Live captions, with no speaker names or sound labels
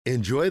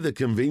Enjoy the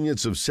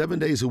convenience of 7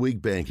 days a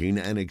week banking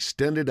and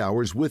extended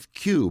hours with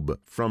Cube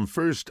from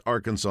First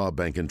Arkansas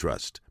Bank and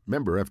Trust.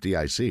 Member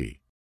FDIC.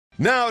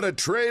 Now to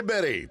Trey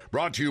Biddy,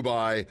 brought to you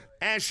by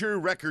Asher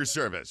Wrecker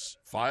Service,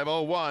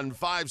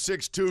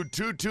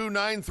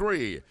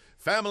 501-562-2293.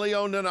 Family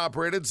owned and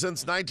operated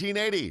since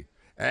 1980.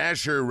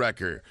 Asher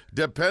Wrecker,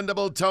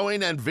 dependable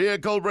towing and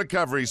vehicle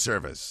recovery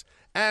service.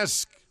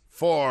 Ask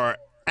for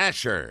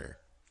Asher.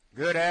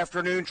 Good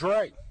afternoon,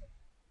 Trey.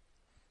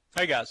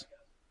 Hey, guys.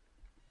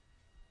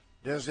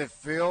 Does it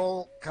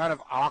feel kind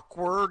of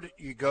awkward?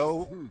 You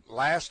go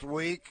last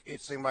week, it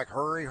seemed like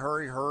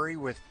hurry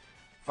with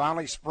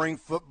finally spring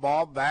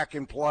football back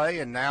in play,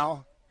 and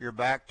now you're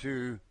back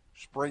to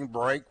spring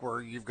break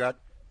where you've got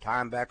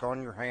time back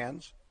on your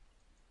hands.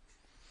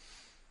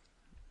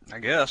 I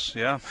guess,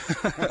 yeah.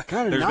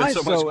 Kind of There's nice,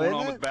 been so much though, going isn't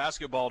on it? with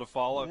basketball to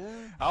follow. Yeah.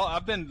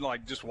 I've been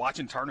just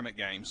watching tournament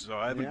games, so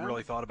I haven't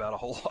really thought about a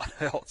whole lot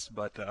else.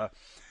 But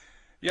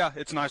yeah,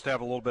 it's nice to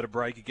have a little bit of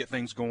break and get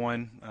things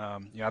going.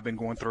 I've been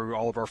going through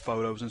all of our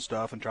photos and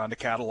stuff and trying to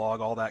catalog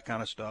all that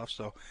kind of stuff.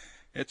 So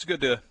it's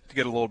good to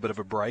get a little bit of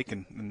a break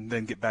and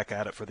then get back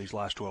at it for these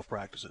last 12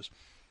 practices.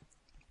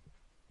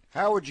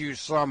 How would you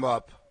sum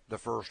up the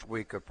first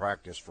week of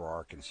practice for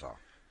Arkansas?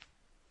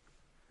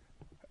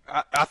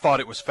 I thought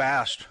it was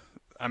fast.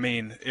 I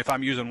mean, if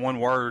I'm using one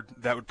word,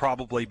 that would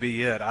probably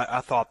be it.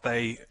 I thought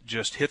they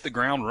just hit the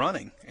ground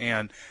running,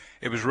 and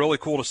it was really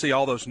cool to see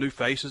all those new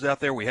faces out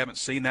there. We haven't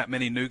seen that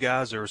many new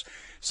guys. There's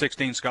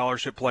 16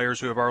 scholarship players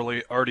who have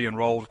already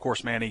enrolled. Of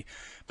course, Manny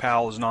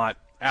Powell is not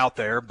out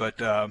there, but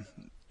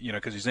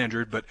because he's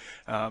injured. But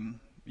to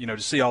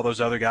see all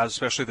those other guys,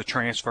 especially the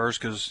transfers,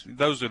 because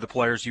those are the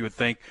players you would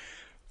think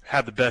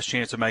have the best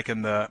chance of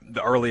making the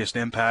earliest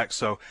impact.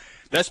 So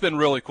that's been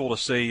really cool to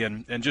see,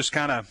 and just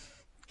kind of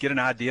get an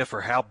idea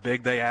for how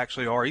big they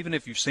actually are. Even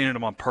if you've seen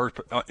them in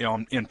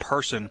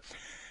person,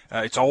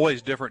 it's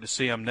always different to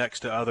see them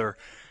next to other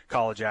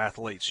college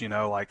athletes,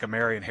 like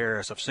Marion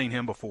Harris. I've seen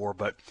him before,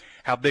 but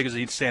how big is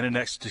he standing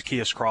next to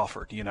Keis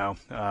Crawford,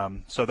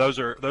 So those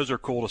are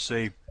cool to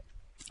see.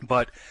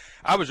 But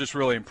I was just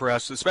really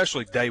impressed,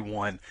 especially day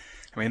one.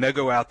 I mean, they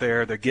go out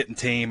there, they're getting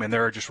team, and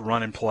they're just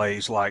running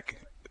plays like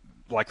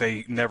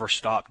they never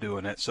stop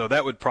doing it. So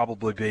that would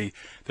probably be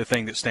the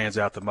thing that stands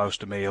out the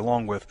most to me,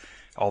 along with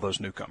all those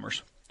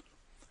newcomers.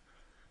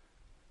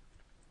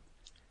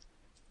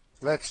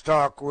 Let's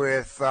talk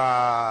with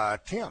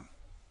Tim.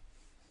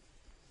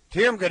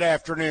 Tim, good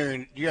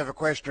afternoon. Do you have a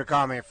question or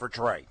comment for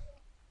Trey?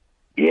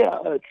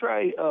 Yeah,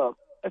 Trey,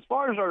 as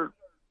far as our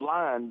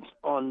lines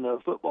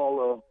on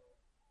football,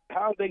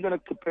 how are they going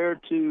to compare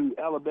to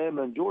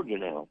Alabama and Georgia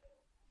now?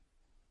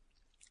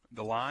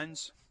 The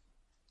lines?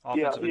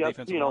 Offensive and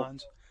defensive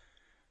lines?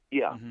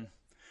 Yeah. Mm-hmm.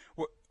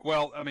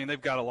 Well, I mean, they've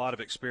got a lot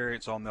of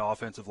experience on the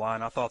offensive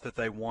line. I thought that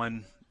they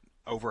won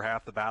over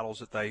half the battles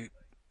that they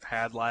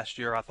had last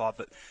year. I thought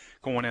that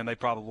going in, they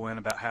probably win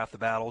about half the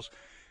battles,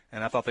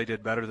 and I thought they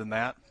did better than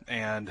that.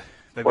 And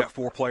they've got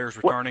 4 players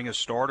returning as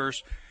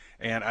starters,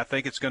 and I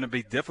think it's going to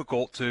be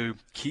difficult to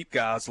keep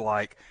guys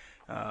like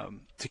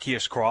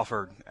Keis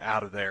Crawford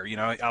out of there.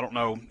 I don't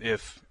know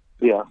if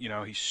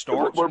he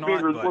starts or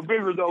not. We're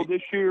bigger, though,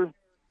 this year.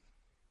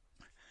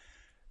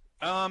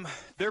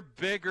 They're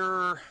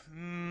bigger,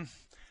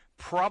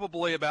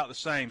 probably about the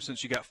same,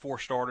 since you got 4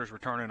 starters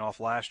returning off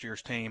last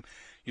year's team.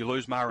 You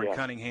lose Myron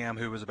Cunningham,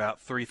 who was about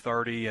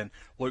 330, and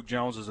Luke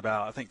Jones is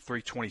about, I think,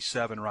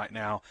 327 right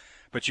now.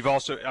 But you've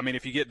also,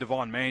 if you get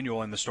Devon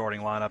Manuel in the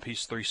starting lineup,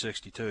 he's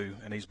 362,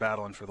 and he's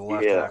battling for the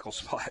left tackle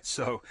spot.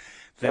 So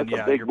then,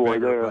 That's a big you're boy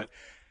bigger. there. But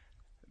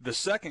the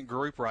second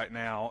group right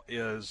now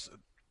is,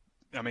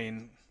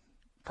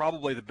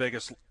 probably the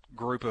biggest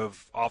group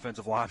of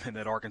offensive linemen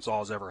that Arkansas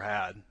has ever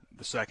had.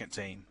 The second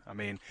team.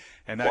 And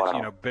that's,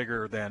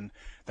 bigger than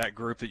that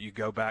group that you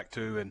go back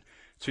to in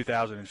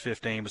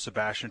 2015 with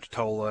Sebastian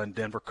Totola and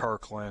Denver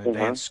Kirkland and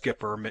Dan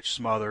Skipper, Mitch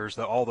Smothers,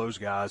 all those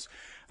guys.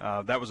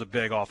 That was a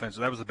big offense.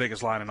 That was the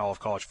biggest line in all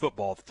of college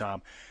football at the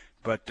time.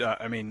 But,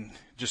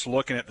 just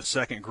looking at the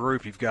second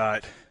group, you've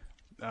got,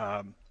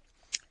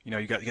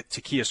 you got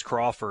Keis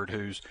Crawford,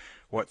 who's,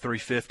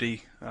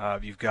 350.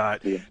 You've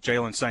got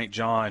Jalen St.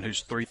 John,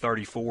 who's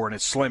 334, and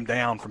it's slimmed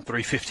down from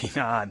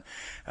 359.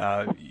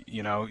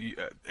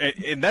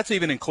 And that's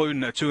even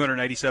including a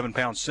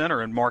 287-pound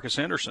center in Marcus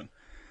Henderson.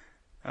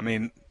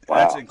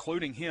 That's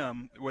including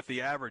him with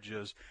the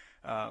averages.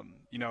 At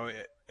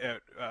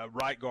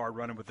right guard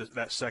running with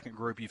that second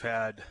group, you've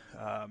had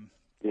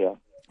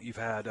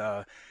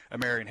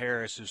Marion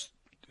Harris, who's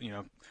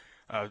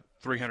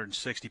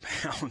 360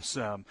 pounds,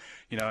 and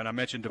I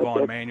mentioned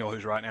Devon Manuel,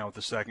 who's right now with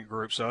the second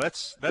group. So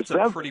that's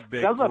a pretty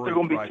big sounds like group they're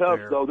going to be right tough,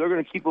 there. though. They're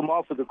going to keep them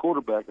off of the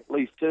quarterback at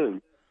least,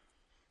 too.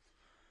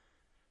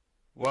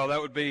 Well,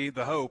 that would be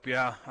the hope,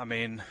 yeah.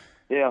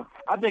 Yeah,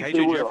 I think KJ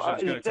they will.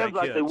 Jefferson's going It to sounds take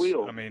like hits. they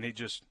will. He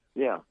just –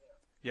 Yeah.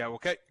 Yeah, well,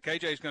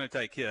 KJ's going to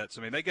take hits.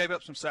 They gave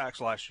up some sacks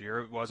last year.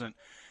 It wasn't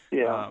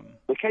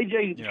but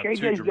KJ's too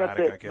got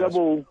dramatic, I that guess.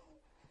 double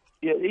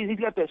 – yeah, he's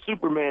got that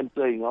Superman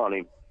thing on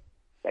him,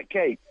 that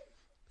cape.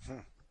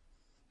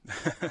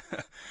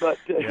 But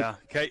Yeah,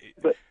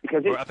 but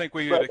because well, I think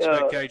we would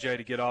expect KJ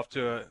to get off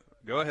to a.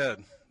 Go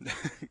ahead.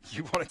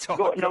 You want to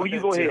talk? No,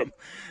 you go ahead.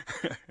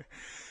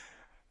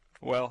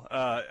 Well,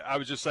 I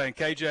was just saying,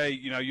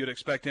 KJ, you'd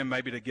expect him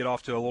maybe to get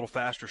off to a little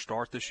faster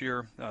start this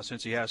year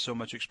since he has so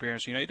much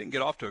experience. He didn't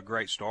get off to a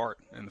great start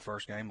in the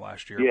first game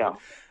last year. Yeah.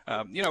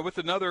 But, with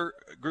another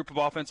group of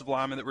offensive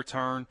linemen that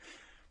return,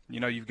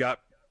 you've got,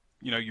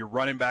 your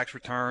running backs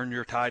return,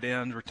 your tight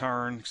ends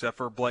return, except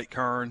for Blake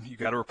Kern. You've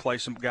got to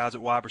replace some guys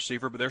at wide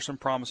receiver, but there's some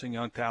promising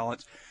young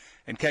talents.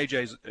 And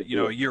KJ's,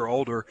 a year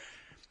older.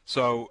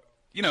 So,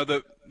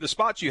 the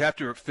spots you have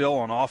to fill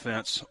on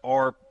offense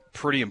are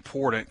pretty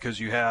important because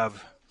you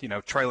have,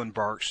 Traylon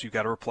Burks. You've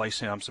got to replace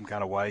him some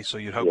kind of way. So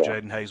you'd hope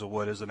Jaden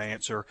Hazelwood is an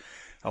answer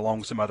along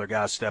with some other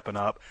guys stepping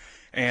up.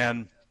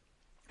 And,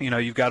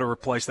 you've got to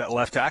replace that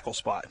left tackle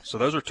spot. So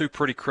those are two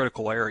pretty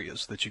critical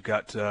areas that you've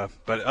got to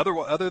but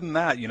other than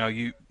that,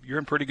 you're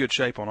in pretty good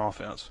shape on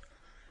offense.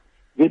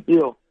 Good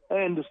deal.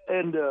 And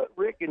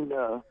Rick and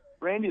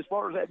Randy, as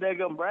far as that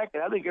daggum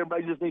bracket, I think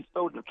everybody just needs to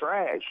throw it in the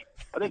trash.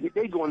 I think it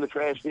did go in the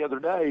trash the other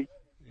day.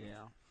 Yeah.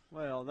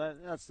 Well,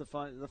 that's the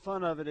fun. The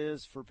fun of it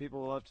is for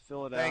people who have to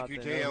fill it Thank out. you,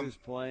 They Tim. know who's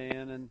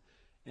playing,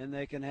 and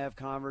they can have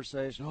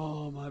conversation.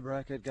 Oh, my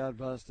bracket got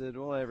busted.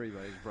 Well,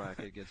 everybody's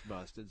bracket gets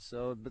busted.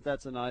 So, but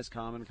that's a nice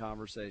common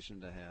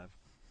conversation to have.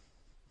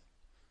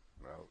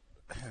 Well,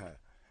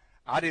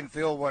 I didn't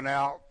fill one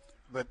out,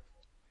 but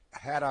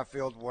had I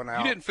filled one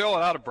out, You didn't fill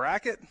it out a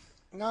bracket?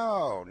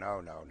 No.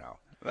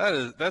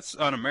 That's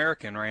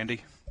un-American,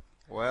 Randy.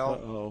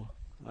 Well,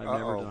 I've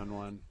never done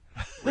one.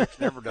 Rick's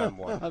never done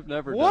one. I've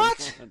never What?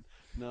 done one.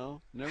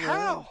 No, never.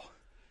 How?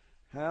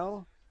 have.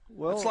 How?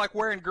 Well, It's like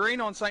wearing green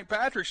on St.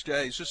 Patrick's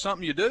Day. It's just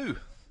something you do.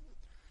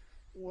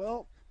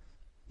 well,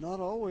 not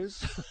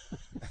always.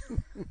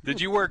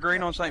 Did you wear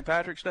green on St.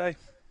 Patrick's Day?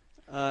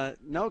 No,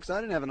 because I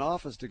didn't have an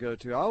office to go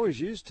to. I always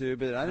used to,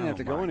 but I didn't have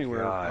to go my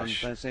anywhere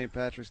gosh. on St.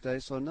 Patrick's Day,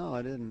 so no,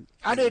 I didn't.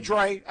 I did,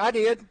 Trey. I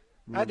did.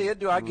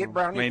 Do I get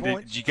brownie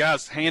points? Did you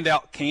guys hand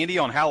out candy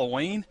on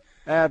Halloween?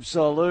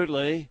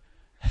 Absolutely.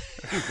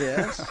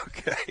 Yes.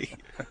 Okay.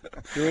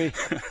 Do we?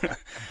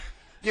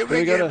 Did we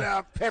we go give to-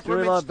 out do we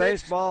peppermint love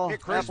sticks baseball,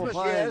 at Christmas?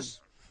 apple pie, Yes.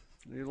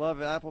 You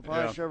love apple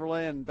pie, Yeah.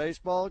 Chevrolet, and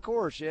baseball, of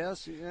course.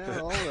 Yes, yeah,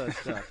 all that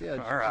stuff.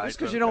 Yeah, All right, just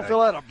because you don't okay.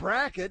 fill out a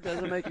bracket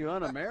doesn't make you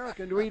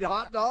un-American. Do we eat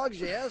hot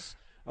dogs? Yes.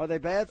 Are they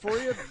bad for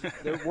you?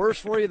 They're worse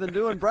for you than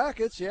doing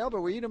brackets. Yeah,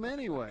 but we eat them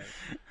anyway.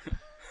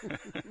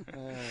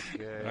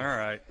 Okay. All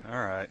right.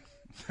 All right.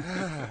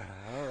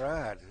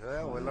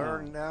 Well, we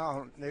learned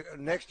now.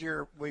 Next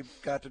year we've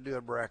got to do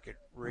a bracket,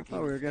 Ricky. I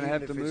thought we were gonna Even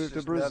have if to it's move to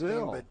just nothing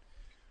Brazil.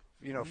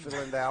 But,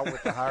 filling out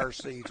with the higher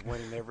seeds,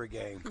 winning every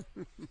game.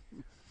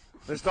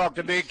 Let's talk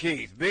to Big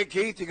Keith. Big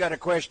Keith, you got a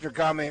question or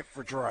comment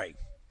for Trey?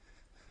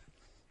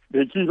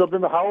 Big Keith up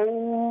in the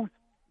house.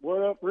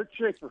 What up, Rick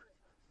Schaefer?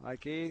 Hi,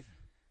 Keith.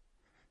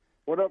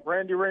 What up,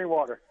 Randy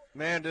Rainwater?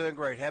 Man, doing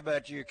great. How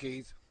about you,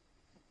 Keith?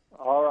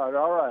 All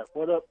right.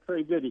 What up,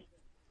 Trey Biddy?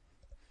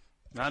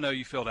 I know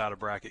you filled out a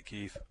bracket,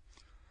 Keith.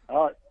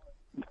 All right.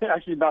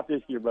 Actually, not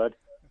this year, bud.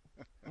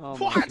 Oh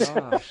What? my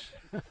gosh.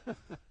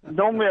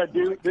 Normally I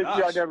do. This year I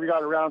gosh. never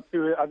got around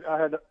to it. I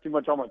had too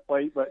much on my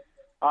plate, but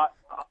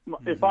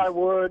if I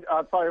would,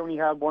 I'd probably only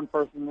have one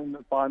person in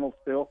the final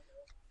still.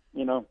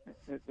 I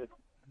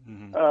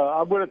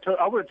would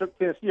have took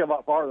Tennessee a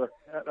lot farther.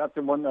 That's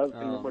the one other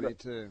thing that would Me have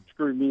too.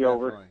 screwed me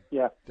over. Definitely.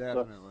 Yeah,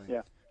 Definitely. So,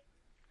 yeah.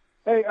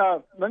 Hey,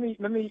 let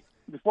me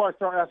before I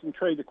start asking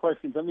Trey the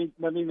questions, let me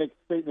make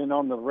a statement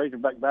on the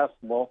Razorback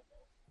basketball.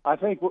 I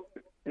think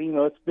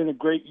it's been a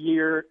great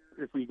year.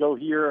 If we go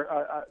here,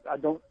 I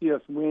don't see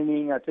us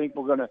winning. I think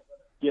we're going to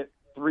get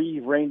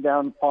threes rained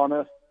down upon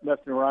us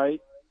left and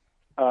right.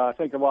 I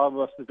think a lot of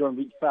us are going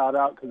to be fouled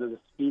out because of the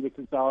speed of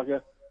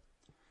Gonzaga.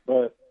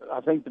 But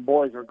I think the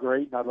boys are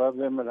great, and I love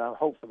them, and I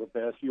hope for the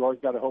best. You always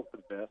got to hope for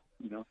the best,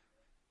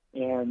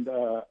 And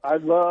I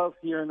love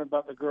hearing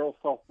about the girls'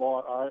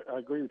 softball. I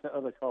agree with the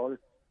other callers.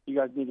 You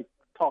guys need to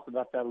talk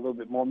about that a little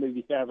bit more.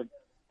 Maybe have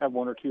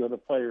one or two other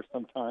players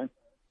sometime,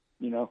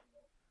 So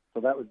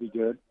that would be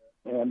good.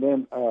 And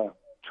then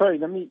Trey,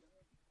 let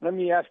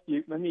me ask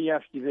you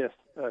this,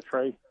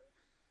 Trey.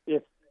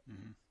 If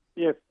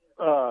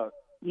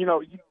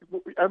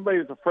everybody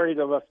was afraid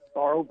of us,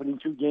 our opening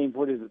two games.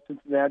 What is it,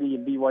 Cincinnati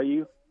and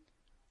BYU?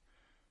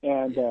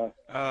 And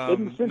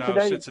isn't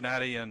Cincinnati,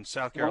 Cincinnati and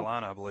South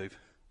Carolina, I believe.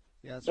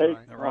 Yeah, that's They,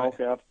 right. Right.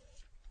 okay.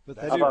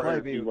 But I've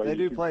heard they do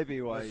BYU. play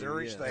BYU.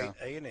 Missouri yeah. State,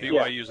 A&M.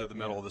 BYU's at the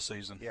middle of the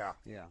season. Yeah.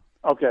 Yeah.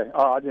 Okay.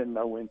 I didn't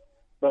know when,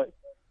 but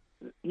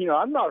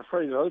I'm not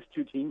afraid of those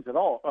two teams at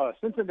all.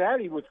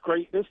 Cincinnati was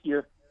great this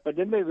year, but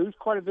didn't they lose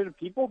quite a bit of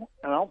people?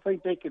 And I don't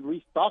think they could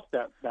restock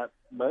that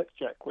much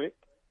that quick.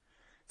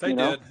 They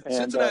know, did. and,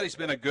 Cincinnati's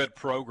been a good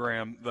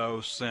program,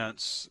 though,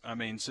 since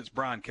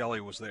Brian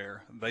Kelly was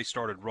there. They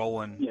started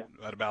rolling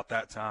at about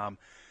that time,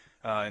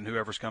 and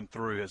whoever's come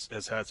through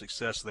has had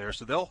success there.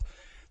 So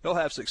they'll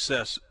have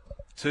success,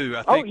 too.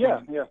 I think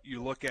when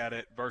you look at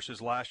it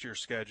versus last year's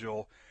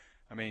schedule,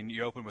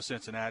 you open with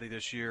Cincinnati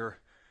this year.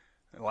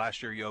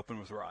 Last year you opened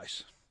with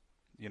Rice.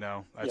 You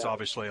know, that's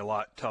obviously a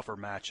lot tougher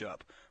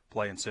matchup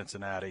playing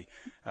Cincinnati.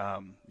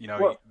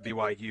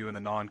 BYU in the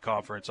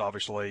non-conference,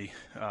 obviously,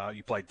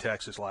 you played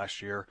Texas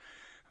last year,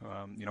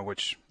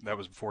 which that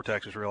was before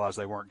Texas realized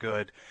they weren't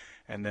good.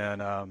 And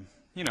then,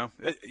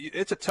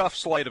 it's a tough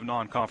slate of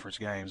non-conference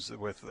games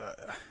with,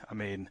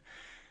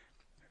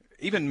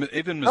 even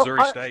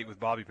Missouri State with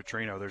Bobby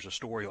Petrino, there's a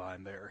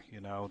storyline there.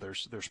 You know,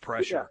 there's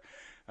pressure.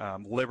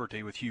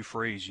 Liberty with Hugh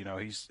Freeze,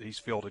 he's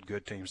fielded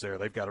good teams there.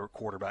 They've got a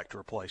quarterback to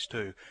replace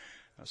too.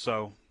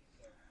 So,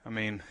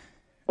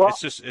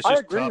 it's just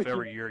tough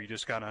every year. You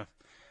just kind of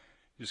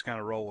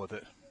roll with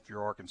it if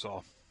you're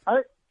Arkansas.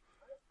 I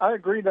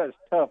agree that it's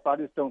tough. I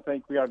just don't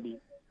think we ought to be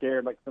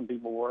scared like some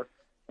people were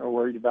or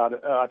worried about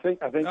it. I think.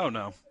 Oh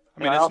no.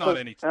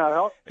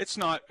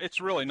 It's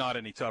really not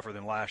any tougher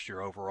than last year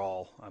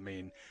overall. I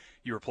mean,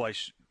 you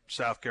replace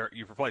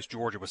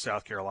Georgia with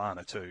South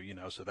Carolina too,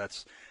 so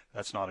that's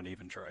not an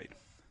even trade.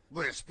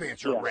 With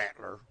Spencer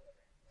Rattler.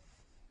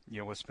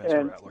 Yeah, with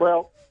Spencer Rattler.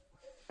 Well,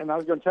 and I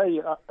was going to tell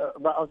you, I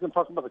was going to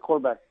talk about the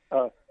quarterback.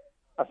 I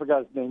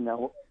forgot his name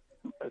now.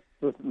 It's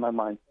slipping my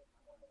mind.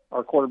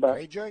 Our quarterback.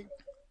 KJ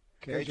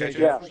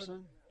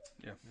Jefferson?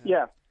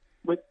 Yeah.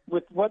 With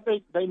what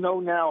they know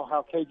now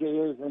how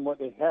KJ is and what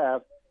they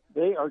have,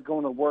 they are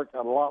going to work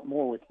a lot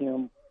more with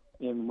him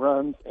in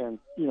runs and,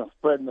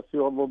 spreading the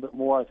field a little bit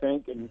more, I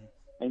think, and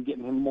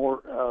getting him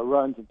more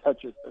runs and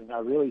touches. And I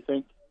really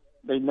think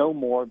they know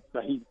more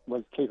what his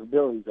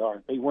capabilities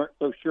are. They weren't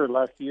so sure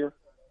last year.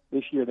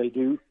 This year they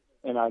do,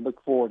 and I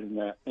look forward in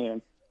that.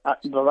 And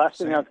the last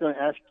thing I was going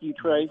to ask you,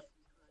 Trey,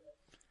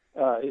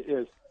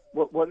 is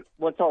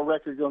what's our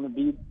record going to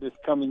be this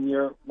coming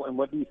year, and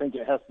what do you think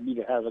it has to be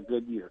to have a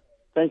good year?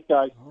 Thanks,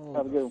 guys.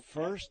 Have a good one.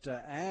 First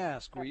to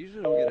ask. We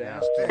usually don't get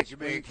asked until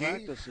spring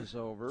practice is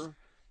over.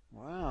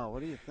 Wow,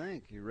 what do you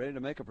think? You ready to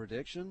make a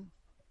prediction?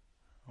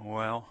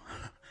 Well,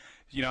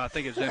 I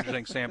think it's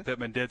interesting. Sam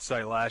Pittman did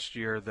say last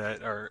year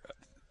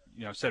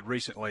said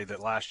recently that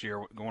last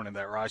year going into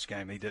that Rice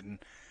game, he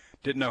didn't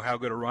know how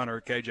good a runner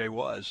KJ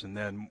was, and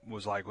then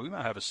was like, we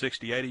might have a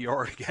 60,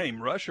 80-yard a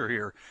game rusher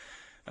here.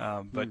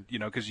 But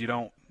because you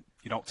don't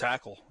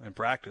tackle in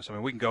practice. I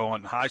mean, we can go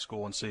on in high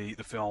school and see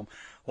the film.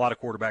 A lot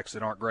of quarterbacks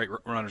that aren't great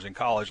runners in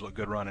college look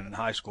good running in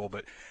high school,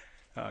 but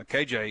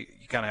KJ,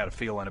 you kind of had a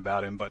feeling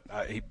about him, but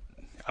I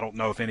don't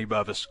know if any of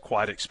us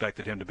quite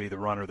expected him to be the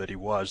runner that he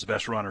was, the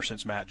best runner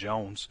since Matt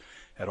Jones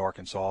at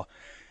Arkansas.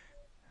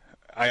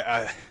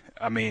 I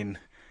mean,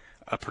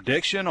 a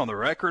prediction on the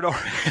record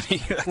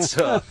already?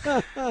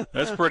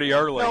 That's pretty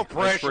early. No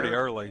pressure. That's pretty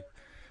early.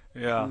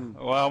 Yeah.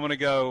 Well, I'm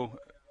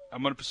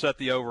going to set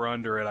the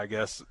over-under at, I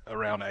guess,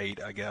 around 8,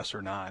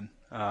 or 9.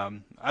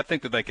 I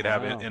think that they could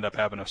end up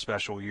having a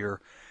special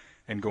year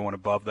and going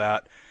above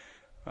that.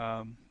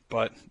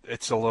 But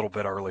it's a little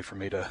bit early for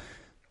me to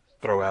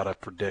throw out a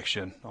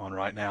prediction on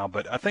right now.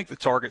 But I think the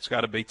target's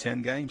got to be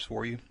 10 games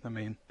for you. I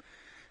mean,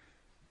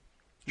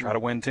 try to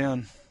win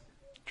 10.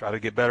 Try to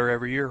get better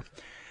every year.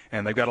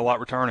 And they've got a lot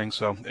returning.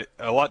 So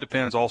a lot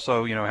depends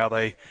also, how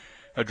they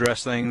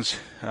address things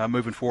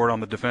moving forward on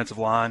the defensive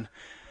line.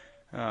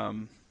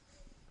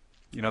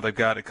 They've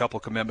got a couple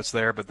of commitments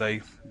there, but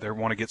they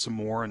want to get some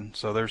more. And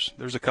so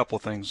there's a couple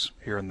of things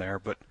here and there.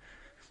 But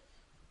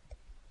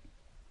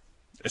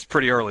it's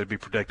pretty early to be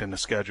predicting the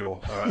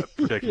schedule,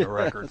 predicting the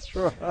record. That's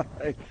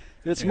right.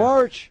 It's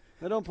March.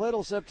 They don't play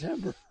till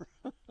September.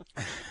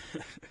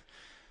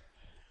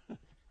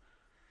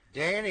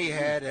 Danny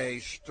had a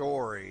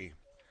story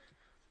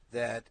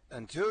that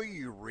until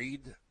you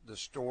read the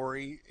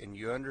story and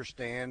you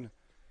understand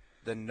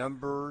the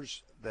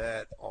numbers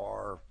that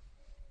are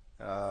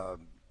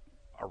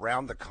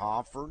around the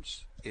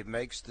conference, it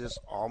makes this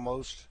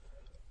almost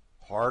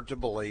hard to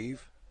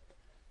believe.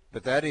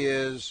 But that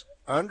is,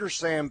 under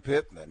Sam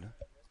Pittman,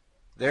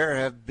 there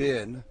have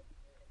been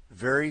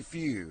very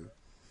few,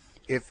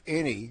 if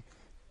any,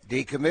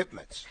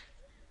 decommitments.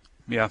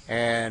 Yeah.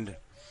 And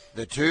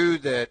the two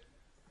that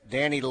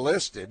Danny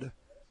listed,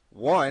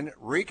 one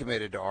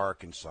recommitted to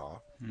Arkansas.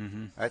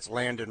 Mm-hmm. That's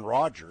Landon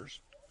Rogers.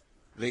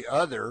 The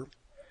other,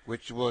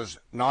 which was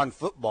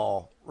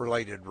non-football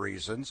related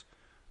reasons,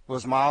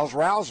 was Miles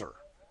Rouser.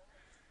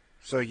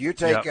 So you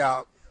take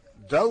out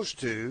those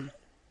two,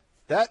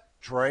 that,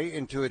 Trey,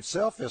 into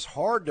itself is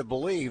hard to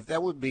believe.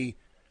 That would be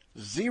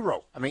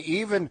 0. I mean,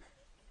 even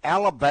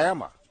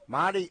Alabama,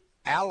 mighty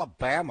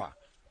Alabama,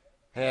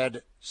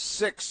 had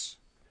 6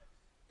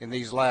 in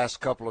these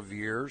last couple of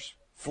years.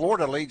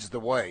 Florida leads the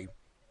way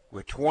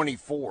with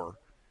 24.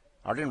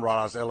 I didn't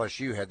realize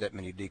LSU had that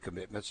many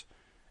decommitments.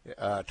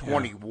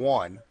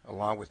 21,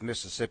 along with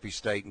Mississippi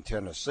State and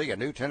Tennessee. I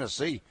knew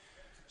Tennessee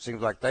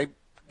seems like they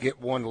get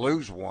one,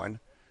 lose one.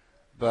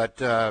 But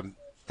to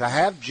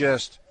have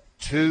just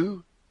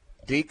 2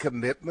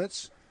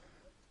 decommitments,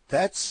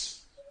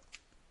 that's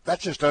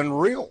just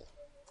unreal.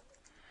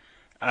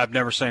 I've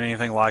never seen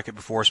anything like it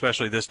before,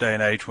 especially this day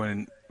and age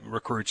when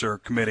recruits are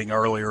committing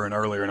earlier and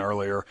earlier and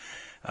earlier.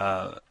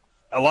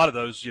 A lot of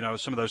those,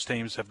 some of those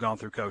teams have gone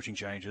through coaching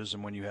changes,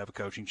 and when you have a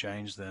coaching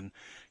change, then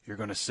you're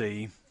going to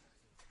see,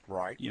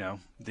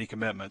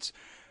 decommitments.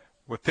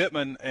 with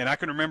Pittman, and I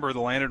can remember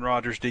the Landon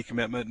Rogers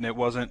decommitment, and it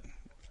wasn't,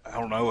 I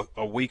don't know,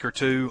 a week or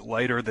two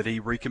later that he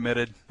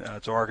recommitted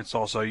to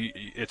Arkansas. So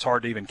it's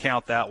hard to even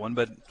count that one,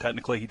 but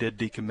technically he did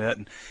decommit.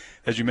 And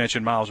as you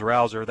mentioned, Miles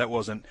Rouser, that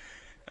wasn't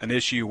an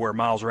issue where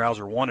Miles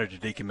Rouser wanted to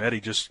decommit.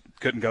 He just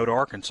couldn't go to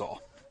Arkansas,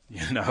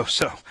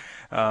 So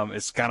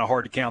it's kind of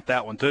hard to count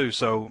that one too.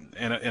 So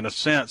in a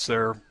sense,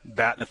 they're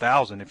batting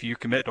 1,000. If you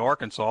commit to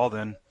Arkansas,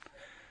 then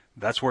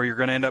that's where you're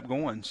going to end up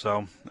going.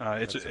 So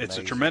it's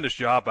a tremendous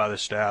job by the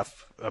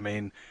staff. I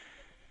mean,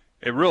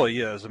 it really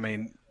is. I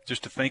mean,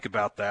 just to think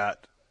about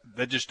that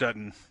just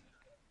doesn't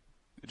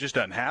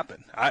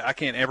happen. I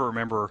can't ever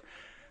remember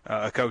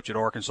a coach at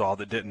Arkansas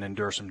that didn't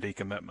endure some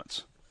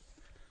decommitments.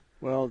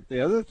 Well,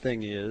 the other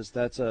thing is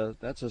that's a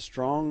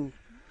strong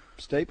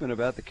statement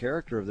about the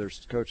character of their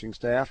coaching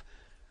staff,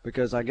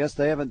 because I guess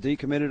they haven't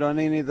decommitted on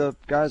any of the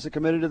guys that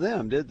committed to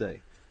them, did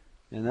they?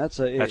 And that's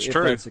true.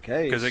 That's the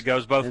case, because it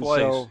goes both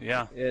ways. So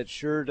yeah, it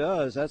sure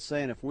does. That's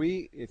saying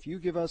if you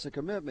give us a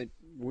commitment,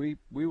 we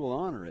will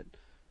honor it,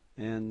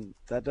 and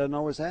that doesn't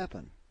always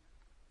happen.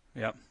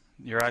 Yep,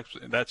 you're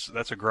actually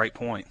that's a great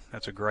point.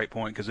 That's a great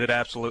point, because it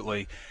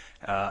absolutely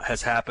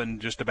has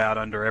happened just about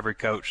under every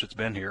coach that's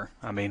been here.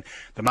 I mean,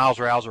 the Miles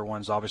Rouser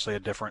one's obviously a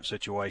different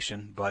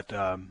situation, but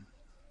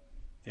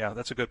yeah,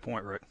 that's a good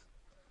point, Rick.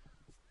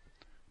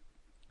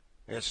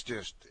 It's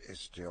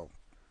still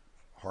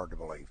hard to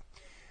believe.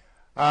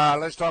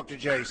 Let's talk to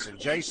Jason.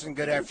 Jason,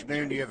 good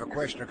afternoon. Do you have a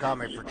question or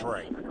comment for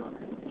Trey?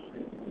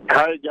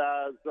 Hey,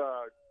 guys.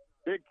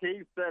 Big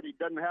Keith said he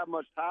doesn't have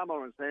much time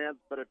on his hands,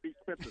 but if he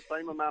spent the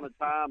same amount of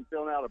time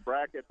filling out a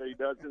bracket that he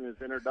does in his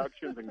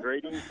introductions and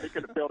greetings, he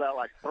could have filled out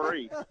like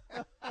 3.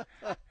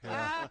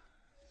 Yeah.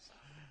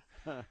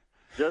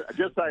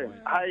 Just saying.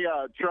 Hey,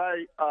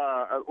 Trey,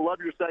 I love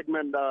your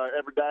segment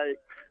every day.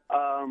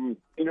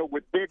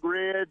 With Big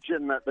Ridge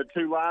and the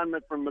 2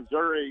 linemen from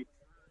Missouri,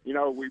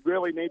 we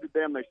really needed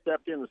them. They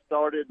stepped in and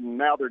started, and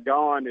now they're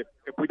gone. If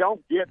we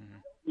don't get,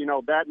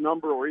 that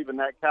number or even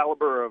that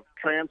caliber of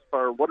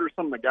transfer, what are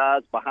some of the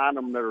guys behind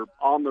them that are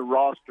on the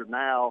roster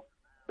now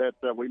that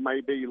we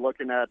may be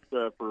looking at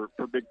for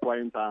big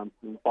playing time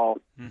in the fall?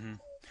 Mm-hmm.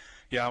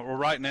 Yeah, well,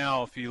 right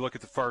now, if you look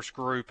at the first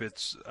group,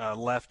 it's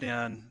right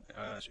end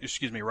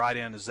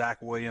is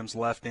Zach Williams,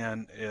 left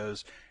end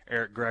is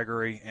Eric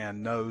Gregory,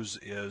 and nose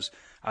is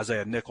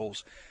Isaiah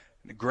Nichols.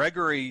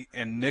 Gregory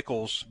and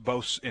Nichols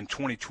both in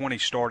 2020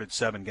 started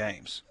 7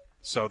 games.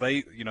 So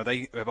they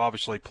have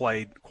obviously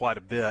played quite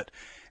a bit.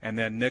 And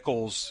then Zach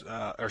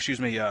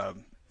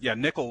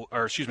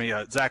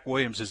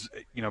Williams has,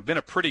 been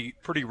a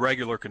pretty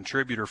regular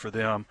contributor for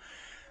them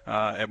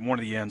at one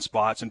of the end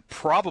spots, and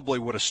probably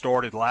would have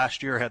started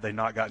last year had they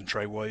not gotten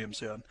Trey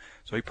Williams in.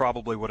 So he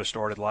probably would have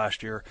started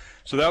last year.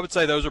 So I would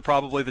say those are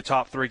probably the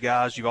top 3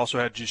 guys. You've also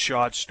had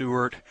Jashad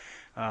Stewart.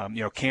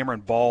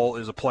 Cameron Ball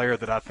is a player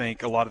that I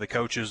think a lot of the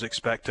coaches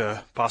expect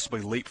to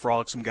possibly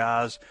leapfrog some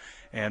guys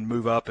and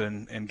move up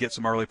and get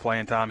some early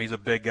playing time. He's a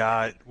big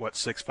guy,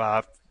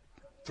 6'5",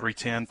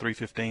 310,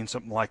 315,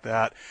 something like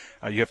that.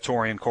 You have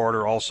Torian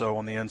Carter also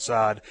on the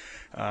inside.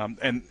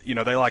 And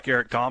they like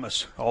Eric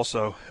Thomas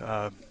also.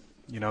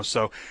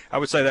 So I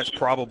would say that's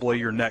probably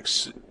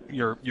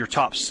your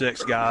top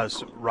 6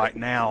 guys right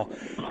now.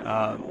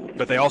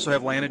 But they also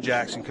have Landon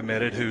Jackson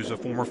committed, who's a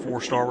former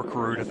 4-star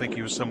recruit. I think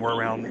he was somewhere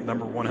around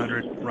number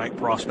 100 ranked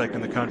prospect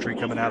in the country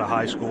coming out of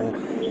high school.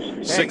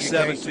 6'7",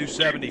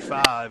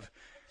 275.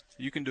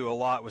 You can do a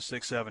lot with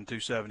 6'7",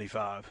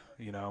 275.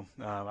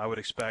 I would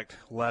expect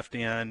left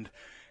end.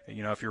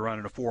 If you're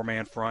running a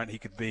 4-man front, he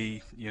could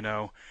be,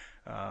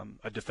 a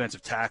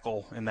defensive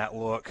tackle in that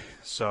look.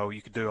 So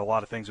you could do a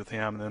lot of things with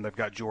him. And then they've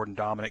got Jordan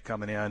Dominic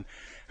coming in,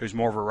 who's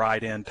more of a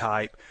right end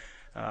type.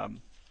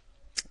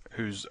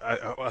 Who's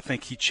I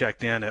think he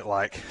checked in at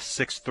like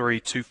 6'3",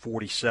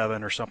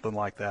 247 or something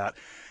like that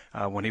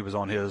when he was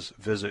on his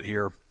visit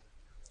here.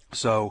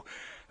 So.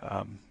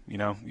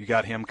 You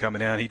got him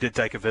coming in. He did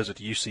take a visit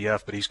to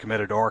UCF, but he's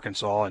committed to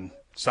Arkansas and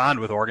signed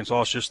with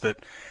Arkansas. It's just that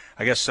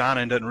I guess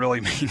signing doesn't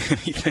really mean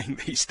anything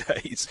these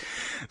days.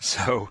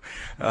 So,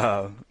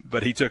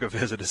 but he took a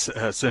visit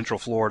to Central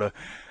Florida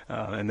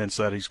and then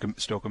said he's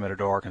still committed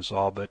to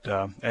Arkansas. But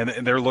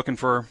and they're looking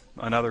for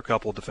another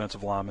couple of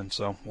defensive linemen.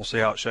 So we'll see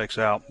how it shakes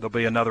out. There'll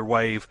be another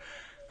wave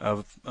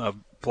of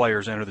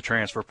players enter the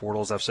transfer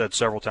portal, as I've said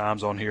several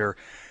times on here.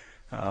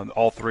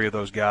 All 3 of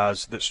those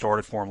guys that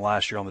started for him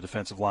last year on the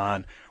defensive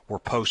line were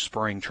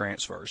post-spring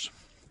transfers.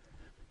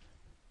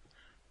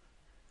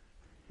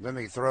 Let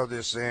me throw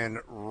this in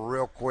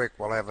real quick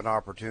while I have an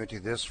opportunity.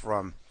 This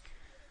from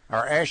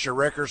our Asher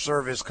Record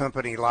Service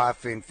Company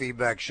Life in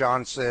Feedback.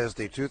 Sean says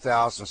the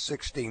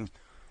 2016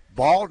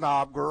 Ball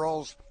Knob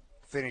girls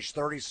finished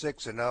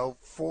 36-0,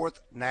 4th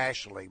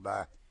nationally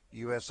by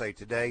USA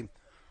Today.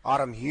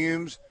 Autumn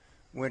Humes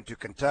went to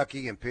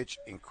Kentucky and pitched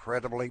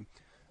incredibly.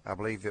 I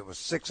believe it was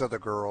 6 other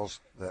girls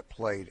that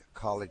played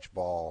college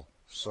ball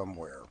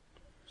somewhere.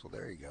 So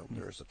there you go.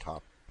 There's a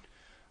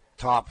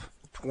top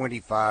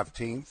 25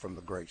 team from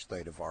the great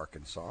state of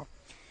Arkansas.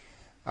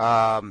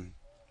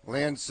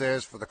 Lynn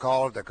says, for the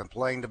caller that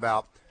complained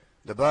about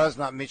The Buzz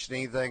not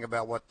mentioning anything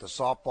about what the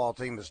softball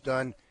team has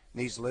done.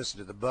 Needs to listen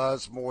to the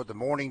Buzz more. The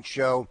morning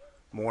show,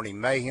 Morning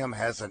Mayhem,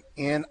 has an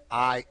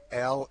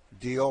NIL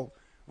deal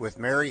with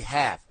Mary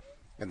Haff,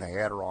 and they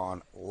had her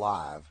on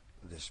live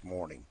this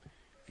morning.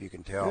 If you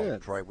can tell,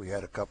 Good. Troy, we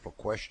had a couple of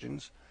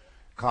questions,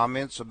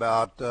 comments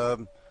about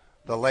the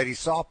ladies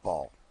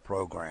softball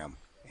program,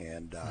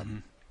 and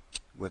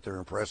with their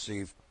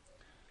impressive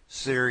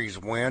series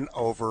win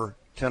over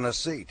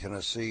Tennessee.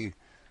 Tennessee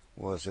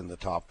was in the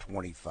top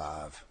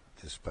 25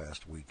 this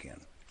past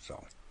weekend.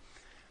 So,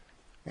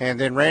 and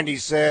then Randy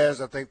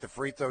says, I think the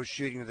free throw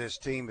shooting of this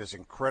team is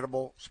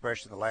incredible,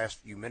 especially in the last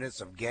few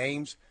minutes of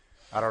games.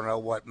 I don't know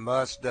what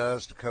Muss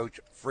does to coach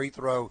free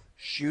throw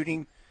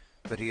shooting,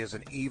 but he is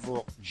an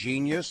evil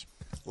genius.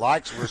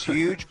 Likes was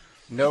huge.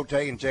 Note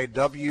and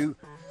JW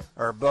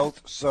are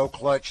both so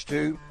clutch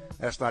too.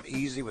 That's not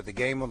easy with the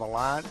game on the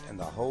line and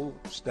the whole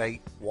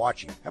state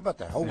watching. How about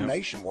the whole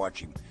nation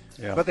watching?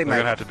 Yeah, but they're going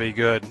to have to be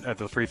good at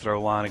the free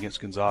throw line against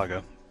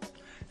Gonzaga,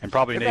 and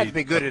probably need to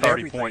be good at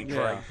 30-point.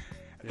 everything.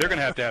 They're going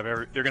to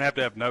have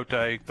to have Note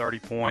 30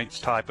 points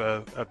type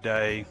of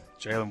day.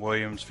 Jalen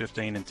Williams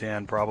 15 and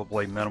 10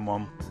 probably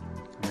minimum.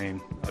 I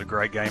mean, a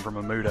great game from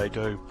Amude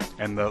too,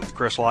 and the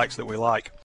Chris Likes that we like.